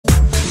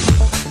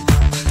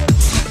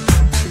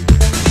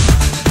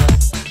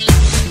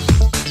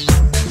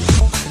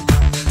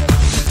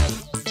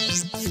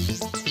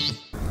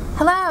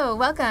Hello,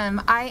 welcome.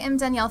 I am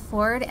Danielle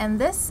Ford, and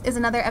this is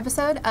another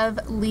episode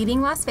of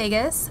Leading Las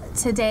Vegas.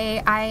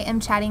 Today I am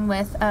chatting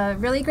with a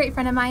really great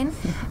friend of mine,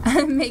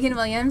 Meagan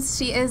Williams.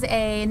 She is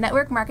a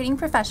network marketing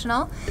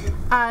professional.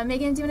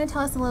 Meagan, do you want to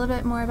tell us a little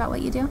bit more about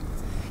what you do?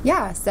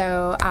 Yeah,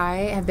 so I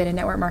have been in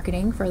network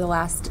marketing for the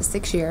last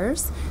 6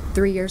 years,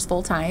 3 years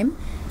full-time.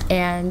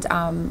 And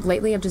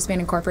lately I've just been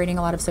incorporating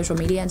a lot of social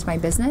media into my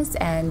business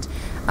and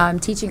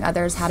teaching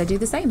others how to do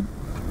the same.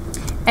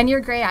 And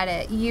you're great at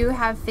it. You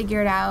have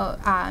figured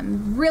out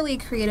really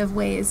creative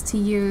ways to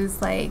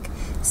use like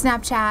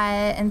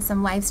Snapchat and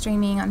some live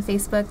streaming on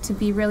Facebook to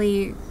be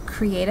really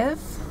creative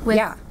with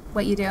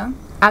what you do.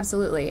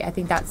 Absolutely. I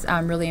think that's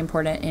really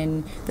important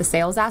in the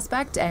sales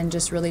aspect and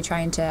just really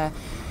trying to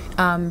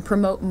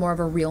promote more of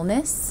a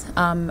realness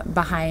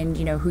behind,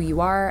 who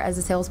you are as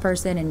a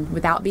salesperson and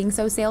without being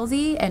so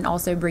salesy, and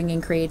also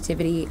bringing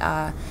creativity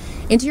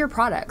into your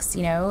products,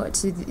 so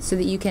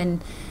that you can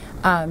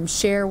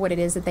share what it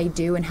is that they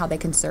do and how they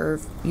can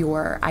serve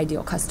your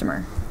ideal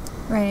customer.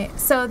 Right.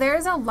 So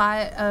there's a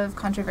lot of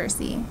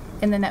controversy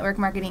in the network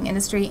marketing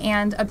industry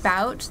and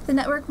about the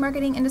network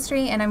marketing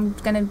industry, and I'm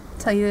going to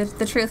tell you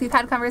the truth. We've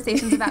had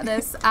conversations about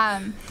this.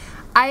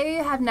 I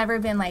have never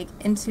been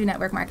into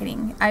network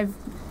marketing. I've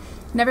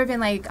never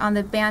been on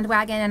the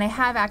bandwagon, and I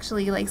have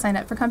actually signed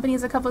up for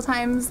companies a couple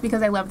times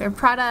because I love their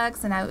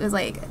products, and I was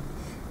a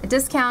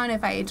discount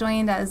if I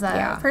joined as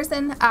a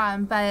person.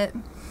 But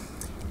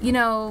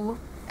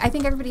I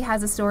think everybody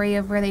has a story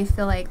of where they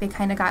feel like they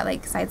kind of got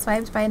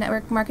sideswiped by a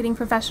network marketing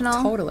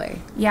professional. Totally.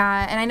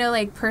 Yeah, and I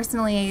know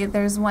personally,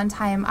 there's one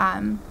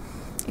time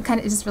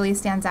it just really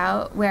stands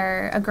out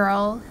where a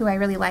girl who I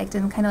really liked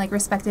and kind of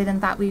respected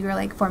and thought we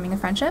were forming a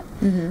friendship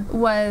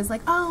was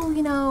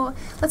oh,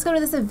 let's go to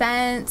this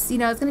event,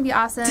 it's gonna be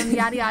awesome,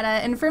 yada yada.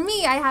 And for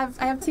me, I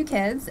have 2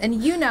 kids,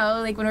 and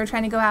when we're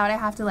trying to go out, I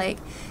have to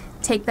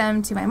take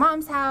them to my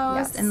mom's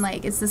house, and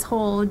it's this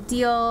whole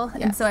deal.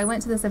 And so I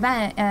went to this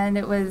event, and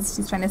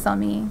she's trying to sell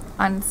me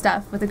on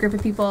stuff with a group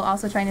of people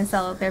also trying to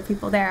sell their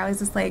people there. I was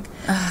just oh,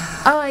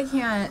 I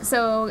can't.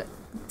 So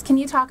can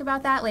you talk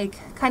about that,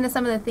 kind of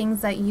some of the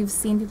things that you've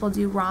seen people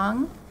do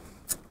wrong,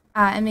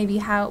 and maybe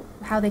how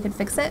they could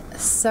fix it?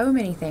 So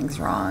many things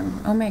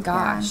wrong. Oh my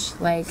gosh.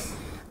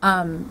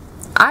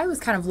 I was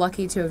kind of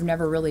lucky to have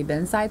never really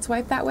been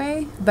sideswiped that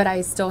way, but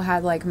I still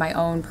had my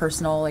own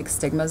personal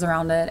stigmas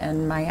around it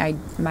and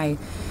my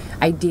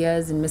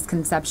ideas and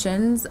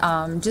misconceptions,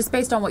 just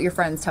based on what your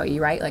friends tell you,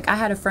 right? I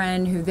had a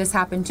friend who this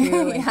happened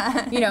to,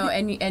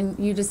 and, and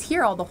you just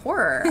hear all the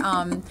horror.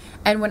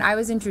 And when I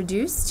was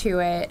introduced to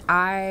it,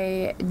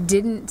 I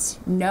didn't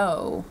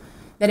know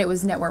that it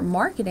was network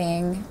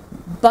marketing,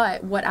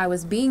 but what I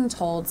was being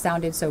told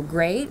sounded so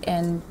great.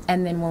 And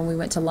then when we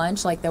went to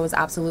lunch, there was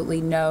absolutely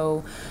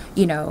no,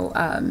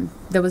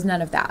 there was none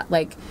of that.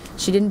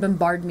 She didn't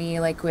bombard me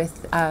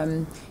with,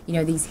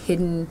 these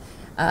hidden,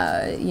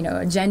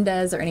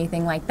 agendas or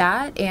anything like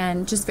that.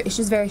 And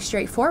she's very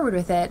straightforward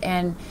with it.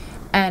 And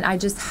I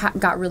just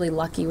got really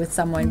lucky with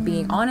someone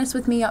being honest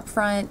with me up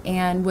front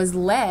and was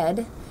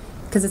led,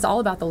 because it's all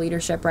about the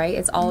leadership, right?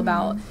 It's all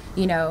about,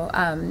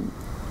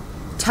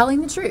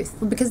 telling the truth,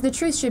 because the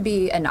truth should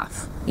be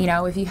enough.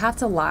 If you have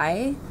to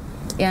lie,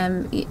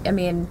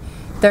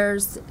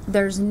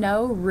 there's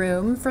no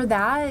room for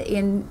that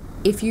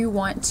if you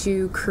want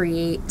to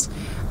create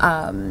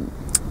a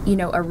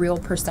real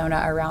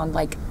persona around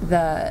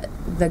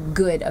the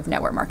good of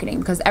network marketing,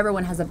 because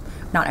everyone has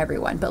not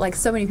everyone, but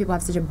so many people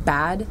have such a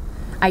bad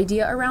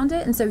idea around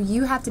it. And so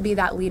you have to be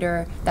that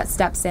leader that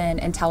steps in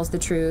and tells the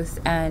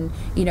truth. And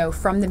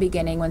from the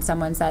beginning, when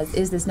someone says,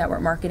 is this network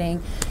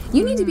marketing,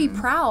 you need to be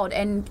proud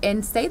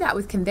and say that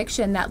with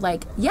conviction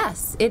that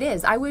yes, it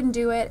is. I wouldn't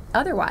do it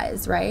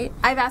otherwise, right?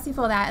 I've asked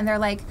people that, and they're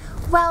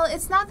well,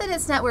 it's not that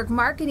it's network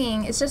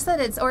marketing, it's just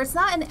that it's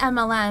not an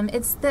MLM,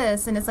 it's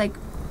this. And it's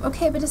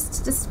okay, but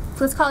just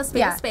let's call a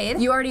spade a spade.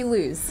 You already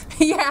lose.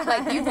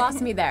 Yeah. You've lost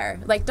me there.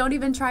 Don't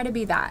even try to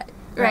be that.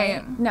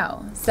 Right.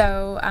 No.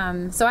 So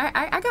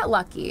I got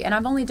lucky, and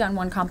I've only done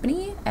one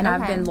company, and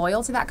I've been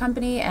loyal to that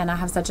company, and I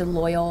have such a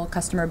loyal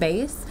customer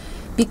base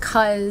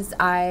because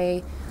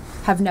I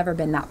have never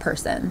been that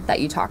person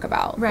that you talk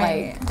about.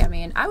 Right.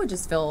 I would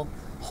just feel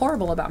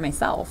horrible about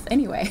myself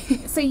anyway.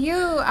 So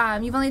you've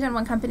only done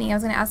one company. I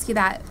was going to ask you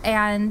that,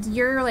 and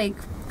you're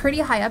pretty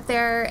high up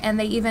there, and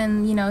they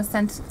even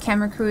sent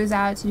camera crews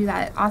out to do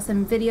that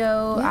awesome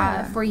video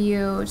for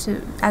you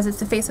as it's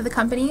the face of the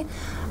company.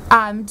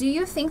 Do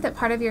you think that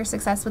part of your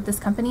success with this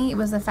company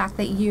was the fact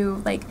that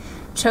you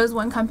chose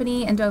one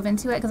company and dove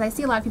into it? Because I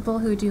see a lot of people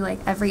who do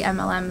every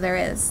MLM there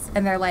is,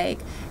 and they're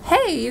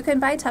hey, you can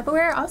buy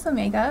Tupperware, also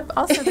makeup,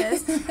 also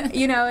this, and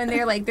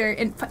they're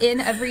in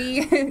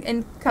every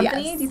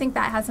company. Yes. Do you think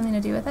that has something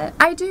to do with it?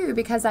 I do,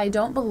 because I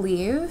don't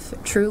believe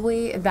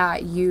truly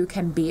that you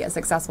can be a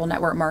successful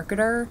network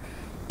marketer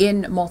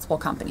in multiple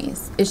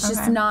companies. It's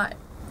just not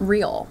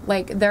real.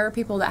 There are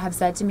people that have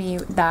said to me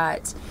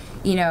that,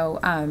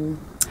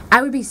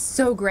 I would be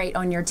so great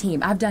on your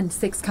team. I've done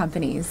 6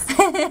 companies.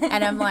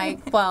 And I'm like,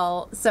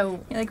 well,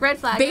 so you're like, red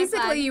flag. Basically,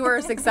 red flag. you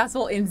were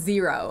successful in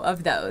 0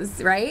 of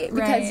those, right?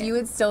 Because you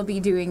would still be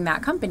doing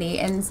that company.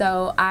 And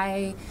so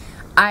I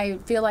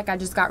feel like I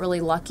just got really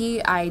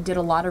lucky. I did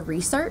a lot of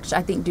research.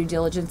 I think due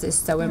diligence is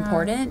so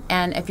important.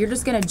 And if you're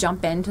just going to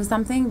jump into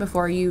something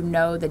before you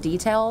know the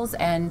details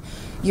and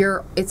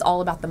it's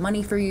all about the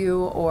money for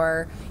you,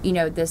 or, you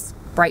know, this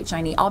bright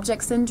shiny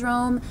object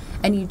syndrome,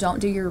 and you don't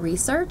do your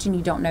research and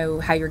you don't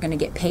know how you're going to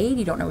get paid,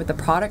 you don't know what the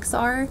products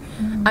are.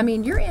 I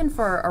mean, you're in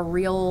for a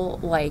real,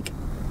 like,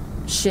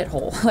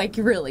 shithole. Like,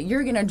 really,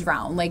 you're gonna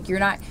drown. Like, you're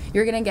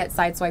gonna get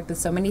sideswiped with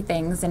so many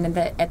things, and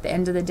at the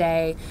end of the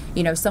day,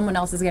 you know, someone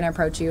else is gonna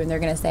approach you and they're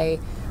gonna say,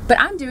 but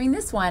I'm doing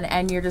this one,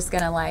 and you're just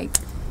gonna, like,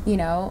 you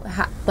know,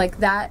 like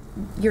that.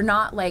 If you're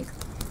not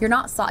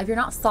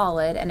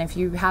solid, and if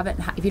you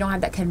don't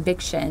have that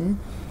conviction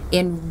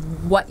in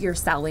what you're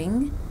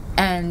selling,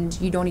 and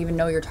you don't even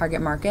know your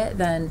target market,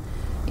 then,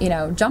 you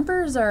know,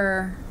 jumpers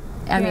are,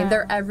 I mean,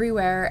 they're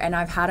everywhere, and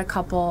I've had a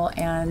couple,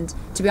 and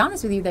to be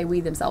honest with you, they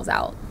weed themselves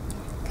out.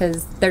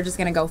 Because they're just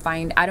going to go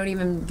find, I don't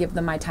even give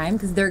them my time,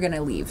 because they're going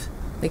to leave.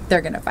 Like,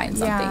 they're going to find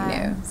something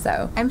new.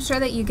 So I'm sure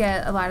that you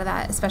get a lot of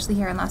that, especially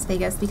here in Las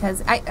Vegas,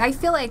 because I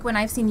feel like when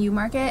I've seen you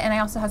market, and I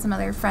also have some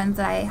other friends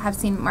that I have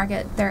seen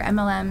market their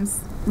MLMs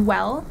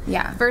well,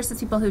 versus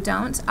people who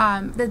don't.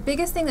 The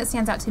biggest thing that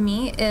stands out to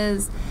me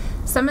is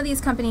some of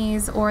these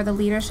companies, or the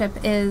leadership,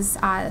 is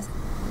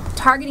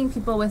targeting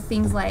people with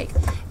things like,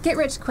 get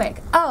rich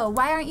quick. Oh,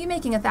 why aren't you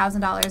making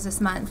 $1,000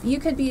 this month? You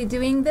could be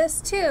doing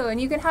this too, and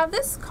you could have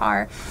this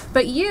car.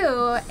 But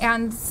you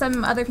and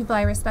some other people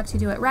I respect who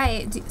do it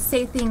right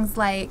say things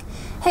like,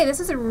 hey, this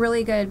is a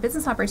really good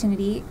business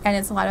opportunity, and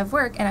it's a lot of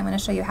work, and I'm going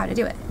to show you how to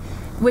do it.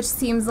 Which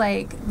seems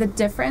like the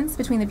difference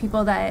between the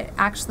people that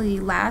actually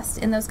last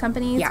in those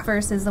companies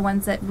versus the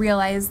ones that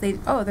realize they're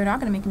not going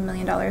to make $1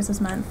 million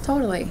this month.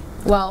 Totally.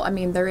 Well, I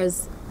mean, there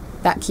is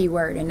that key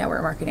word in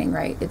network marketing,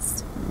 right?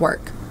 It's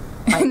work.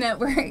 Like,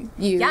 network.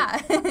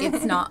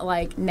 It's not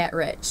like net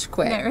rich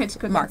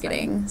quick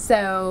marketing.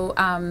 So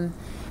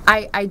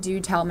I do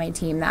tell my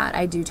team that.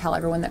 I do tell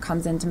everyone that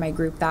comes into my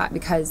group that,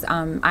 because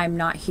I'm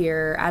not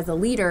here as a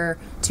leader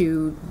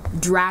to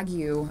drag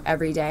you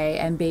every day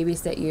and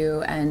babysit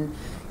you. And,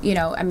 you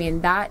know, I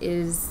mean, that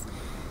is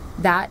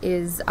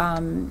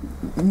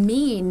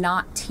me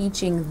not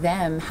teaching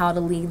them how to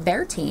lead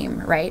their team,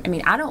 right? I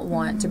mean, I don't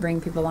want to bring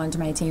people onto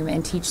my team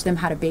and teach them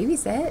how to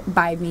babysit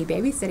by me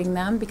babysitting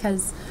them,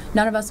 because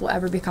none of us will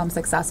ever become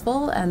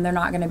successful, and they're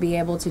not going to be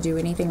able to do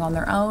anything on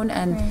their own.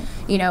 And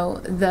you know,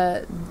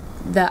 the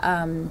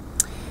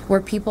where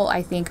people,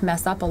 I think,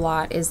 mess up a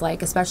lot is,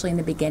 like, especially in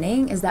the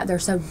beginning, is that they're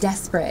so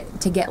desperate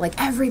to get, like,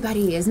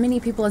 everybody, as many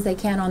people as they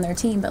can on their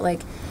team. But,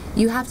 like,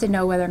 you have to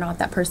know whether or not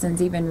that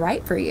person's even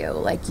right for you.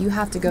 Like, you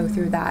have to go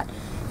through that,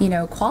 you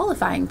know,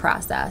 qualifying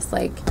process.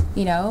 Like,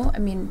 you know, I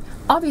mean,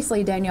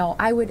 obviously, Danielle,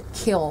 I would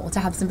kill to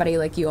have somebody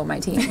like you on my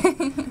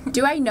team.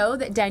 Do I know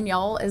that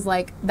Danielle is,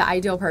 like, the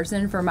ideal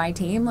person for my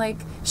team? Like,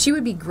 she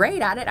would be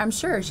great at it, I'm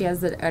sure. She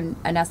has an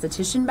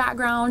esthetician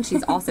background.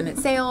 She's awesome at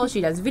sales. She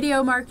does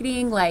video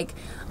marketing. Like,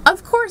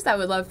 of course I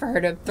would love for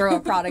her to throw a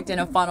product in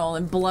a funnel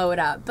and blow it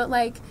up. But,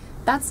 like,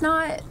 that's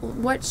not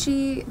what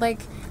she,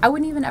 like, I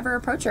wouldn't even ever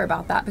approach her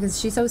about that, because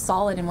she's so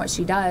solid in what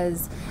she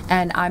does,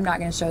 and I'm not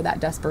going to show that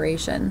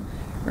desperation,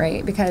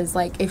 right? Because,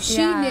 like, if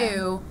she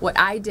knew what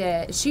I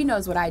did, she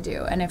knows what I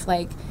do. And if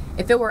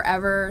it were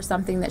ever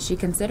something that she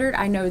considered,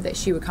 I know that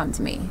she would come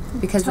to me,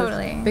 because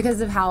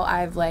of how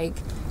I've, like,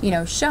 you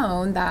know,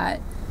 shown that,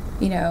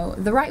 you know,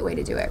 the right way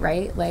to do it,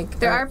 right? Like,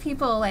 there are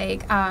people,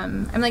 like,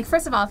 I'm like,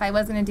 first of all, if I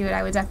was going to do it,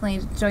 I would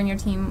definitely join your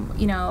team,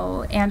 you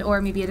know, and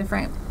or maybe a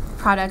different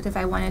product if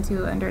I wanted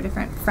to, under a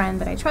different friend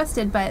that I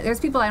trusted. But there's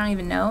people I don't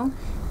even know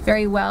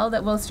very well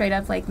that will straight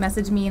up, like,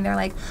 message me, and they're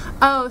like,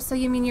 oh, so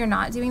you mean you're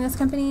not doing this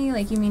company?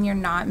 Like, you mean you're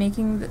not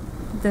making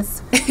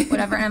this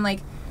whatever? And I'm like,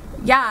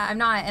 yeah, I'm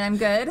not, and I'm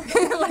good.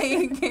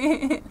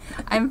 Like,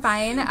 I'm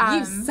fine.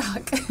 You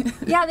suck.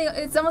 Yeah,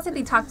 it's almost like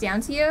they talk down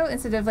to you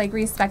instead of, like,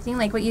 respecting,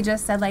 like, what you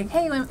just said, like,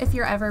 hey, if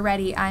you're ever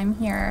ready, I'm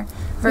here,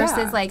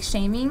 versus, like,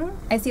 shaming.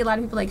 I see a lot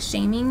of people, like,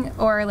 shaming,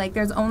 or, like,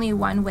 there's only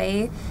one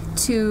way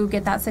to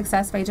get that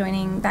success by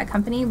joining that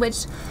company,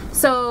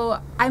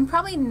 so I'm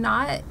probably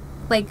not,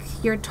 like,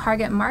 your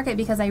target market,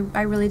 because I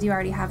really do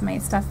already have my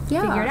stuff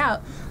figured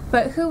out.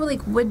 But who,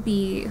 like, would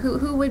be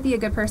a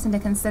good person to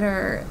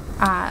consider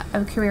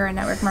a career in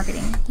network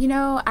marketing? You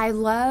know, I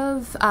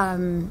love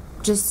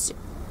just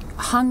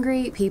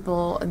hungry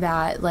people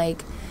that,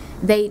 like,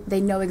 they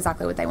know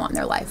exactly what they want in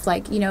their life.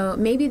 Like, you know,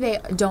 maybe they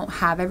don't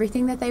have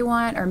everything that they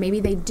want, or maybe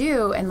they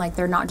do, and, like,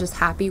 they're not just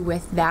happy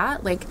with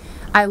that. Like,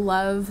 I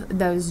love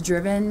those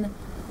driven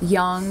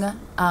young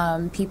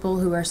people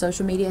who are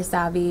social media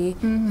savvy,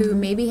 who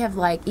maybe have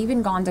like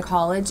even gone to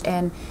college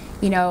and,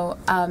 you know,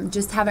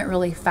 just haven't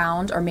really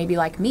found, or maybe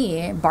like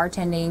me,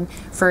 bartending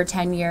for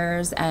 10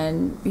 years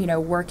and, you know,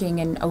 working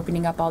and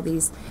opening up all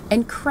these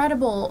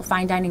incredible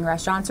fine dining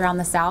restaurants around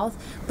the South,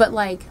 but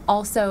like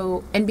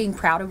also, and being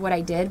proud of what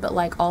I did, but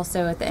like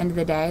also at the end of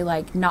the day,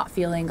 like not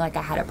feeling like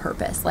I had a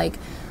purpose. Like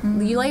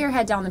you lay your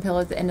head down the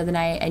pillow at the end of the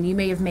night and you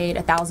may have made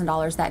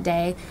 $1,000 that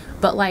day,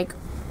 but like,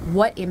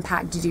 what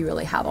impact did you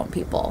really have on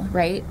people,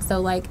 right?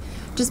 So like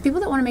just people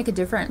that want to make a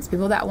difference,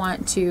 people that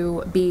want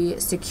to be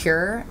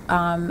secure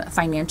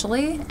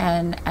financially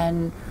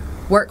and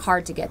work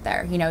hard to get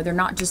there. You know, they're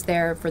not just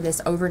there for this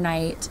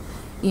overnight,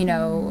 you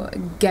know,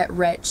 get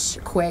rich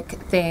quick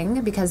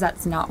thing, because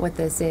that's not what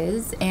this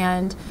is.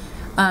 And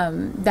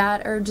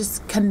that are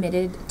just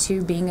committed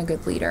to being a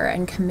good leader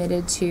and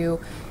committed to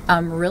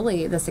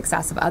really the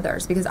success of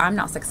others, because I'm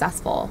not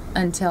successful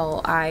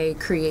until I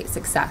create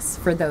success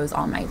for those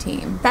on my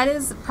team. That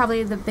is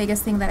probably the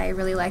biggest thing that I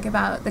really like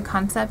about the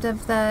concept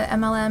of the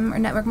MLM or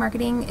network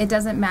marketing. It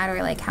doesn't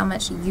matter like how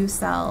much you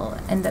sell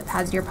and that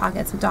pads your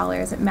pockets with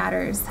dollars. It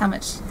matters how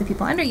much the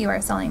people under you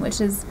are selling,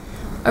 which is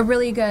a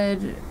really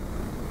good,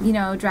 you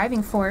know,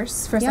 driving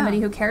force for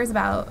somebody who cares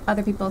about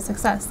other people's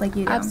success like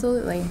you do.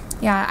 Absolutely.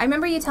 Yeah, I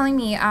remember you telling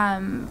me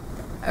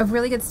a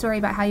really good story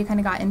about how you kind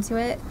of got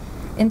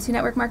into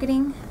network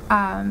marketing.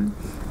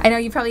 I know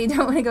you probably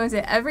don't want to go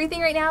into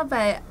everything right now,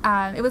 but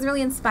it was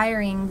really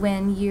inspiring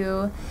when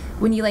you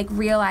like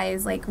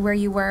realized like where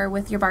you were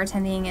with your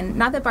bartending, and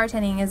not that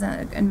bartending is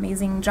an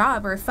amazing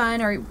job or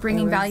fun or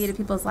bringing value to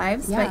people's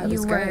lives, but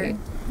you were great.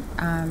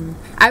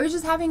 I was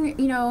just having,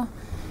 you know,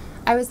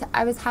 I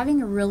was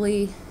having a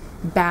really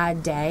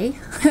bad day,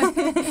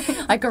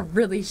 like a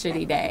really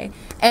shitty day,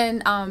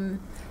 and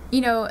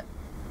you know,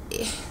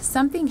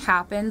 something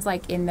happens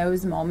like in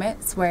those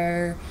moments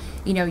where,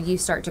 you know, you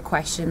start to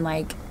question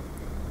like,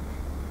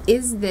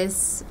 is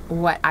this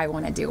what I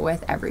want to deal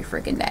with every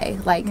freaking day?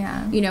 Like,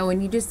 you know, when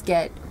you just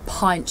get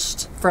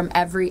punched from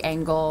every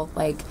angle,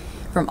 like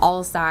from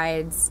all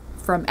sides,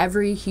 from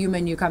every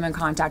human you come in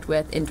contact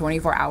with in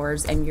 24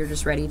 hours, and you're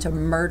just ready to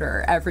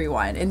murder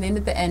everyone. And then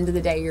at the end of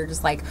the day, you're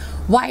just like,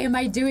 why am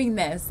I doing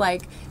this?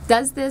 Like,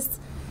 is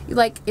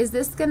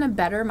this going to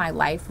better my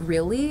life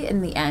really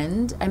in the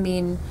end? I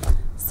mean,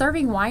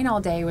 serving wine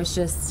all day was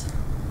just,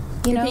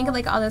 you know. I think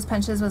like all those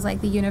punches was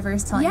like the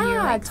universe telling you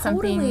like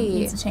something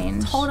needs to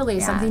change. Totally,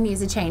 something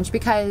needs to change,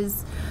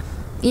 because,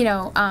 you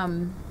know,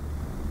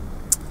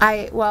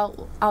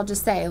 I'll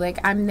just say, like,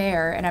 I'm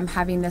there and I'm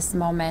having this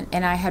moment,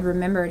 and I had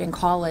remembered in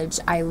college,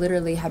 I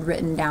literally had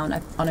written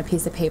down on a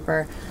piece of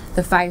paper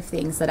the 5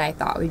 things that I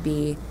thought would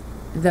be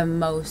the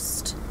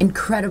most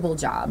incredible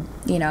job,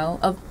 you know,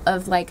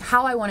 of like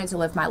how I wanted to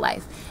live my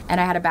life. And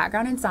I had a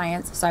background in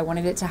science, so I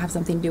wanted it to have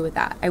something to do with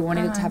that. I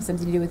wanted it to have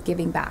something to do with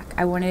giving back.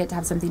 I wanted it to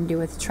have something to do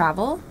with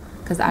travel,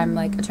 because I'm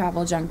like a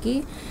travel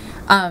junkie.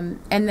 And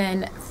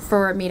then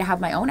for me to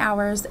have my own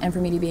hours and for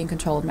me to be in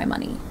control of my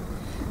money.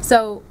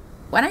 So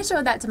when I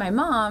showed that to my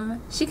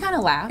mom, she kind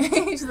of laughed.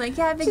 She's like,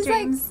 yeah, big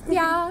dreams. Like,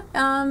 yeah.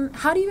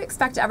 How do you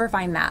expect to ever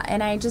find that?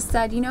 And I just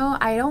said, you know,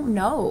 I don't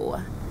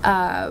know.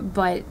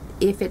 But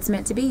if it's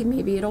meant to be,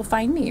 maybe it'll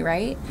find me,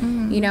 right?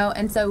 You know,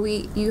 and so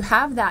you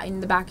have that in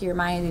the back of your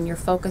mind, and you're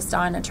focused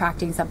on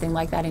attracting something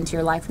like that into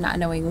your life, not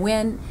knowing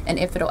when and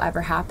if it'll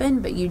ever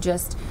happen, but you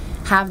just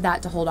have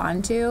that to hold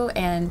on to.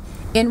 And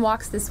in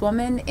walks this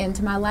woman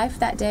into my life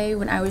that day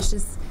when I was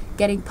just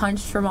getting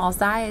punched from all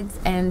sides,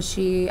 and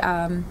she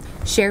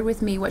shared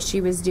with me what she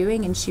was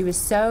doing, and she was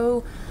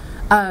so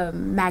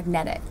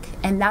magnetic.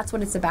 And that's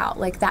what it's about,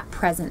 like that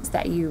presence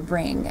that you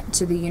bring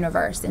to the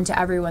universe and to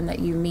everyone that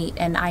you meet.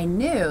 And I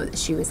knew that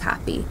she was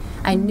happy.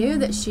 I knew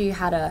that she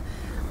had a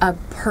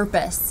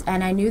purpose,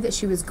 and I knew that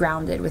she was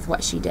grounded with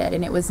what she did.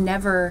 And it was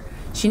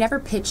she never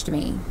pitched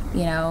me,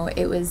 you know.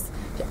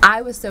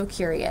 I was so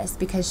curious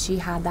because she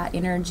had that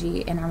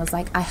energy, and I was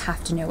like, I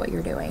have to know what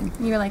you're doing.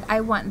 You're like,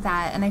 I want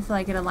that, and I feel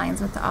like it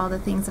aligns with all the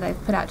things that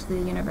I've put out to the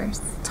universe.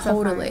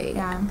 Totally. So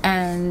far. Yeah.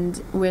 And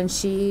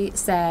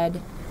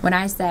when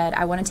I said,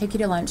 I want to take you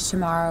to lunch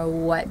tomorrow,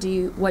 what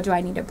do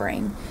I need to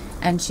bring?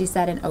 And she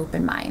said, an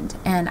open mind.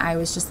 And I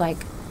was just like,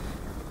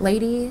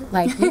 lady,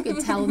 like, you could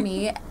tell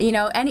me, you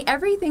know,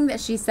 everything that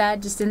she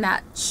said just in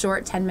that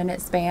short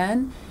 10-minute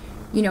span,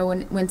 you know,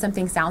 when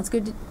something sounds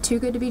too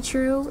good to be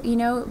true, you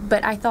know.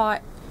 But I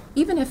thought,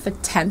 even if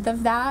 1/10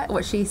 of that,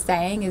 what she's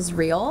saying, is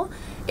real,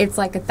 it's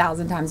like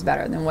 1,000 times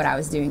better than what I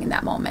was doing in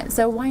that moment.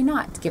 So why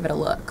not give it a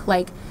look?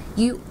 Like,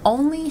 you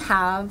only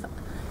have,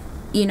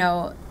 you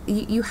know,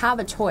 you have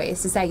a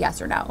choice to say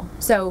yes or no.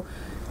 So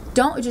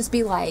don't just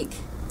be like,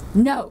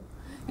 no,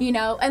 you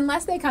know,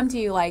 unless they come to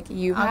you like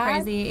you all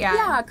have. Crazy,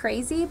 yeah,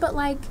 crazy, but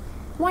like,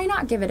 why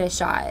not give it a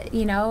shot?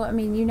 You know, I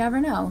mean, you never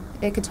know.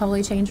 It could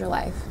totally change your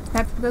life.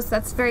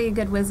 That's very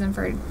good wisdom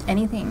for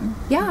anything.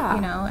 Yeah,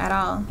 you know, at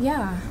all.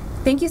 Yeah.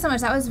 Thank you so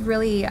much. That was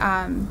really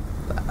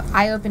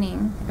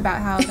eye-opening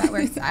about how that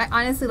works. I,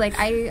 honestly, like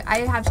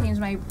I have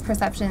changed my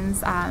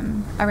perceptions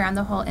around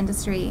the whole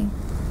industry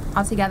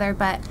altogether,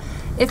 but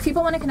If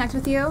people want to connect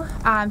with you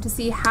to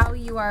see how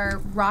you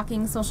are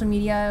rocking social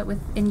media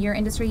in your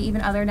industry,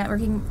 even other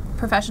networking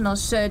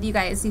professionals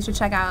you should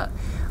check out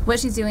what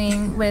she's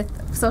doing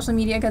with social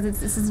media, because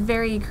this is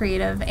very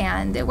creative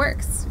and it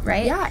works,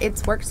 right? Yeah,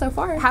 it's worked so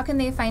far. How can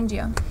they find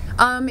you?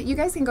 You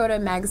guys can go to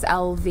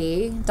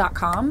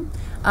megslv.com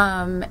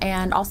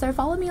and also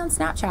follow me on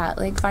Snapchat.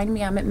 Like, find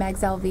me, I'm at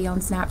megslv on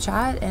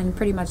Snapchat and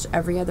pretty much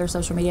every other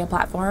social media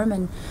platform.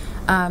 And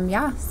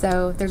yeah,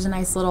 so there's a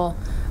nice little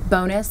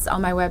bonus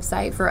on my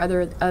website for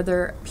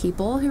other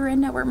people who are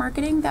in network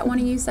marketing that want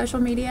to use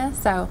social media.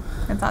 So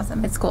that's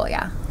awesome. It's cool,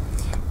 yeah.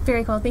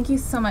 Very cool. Thank you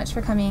so much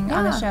for coming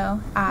on the show.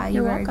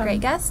 You were welcome. a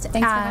great guest.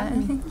 Thanks for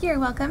having me. You're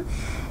welcome.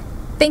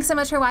 Thanks so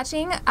much for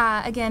watching.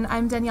 Again,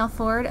 I'm Danielle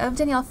Ford of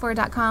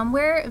DanielleFord.com,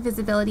 where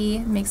visibility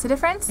makes a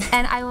difference.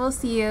 And I will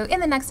see you in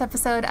the next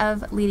episode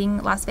of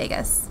Leading Las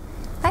Vegas.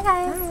 Bye,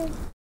 guys. Bye.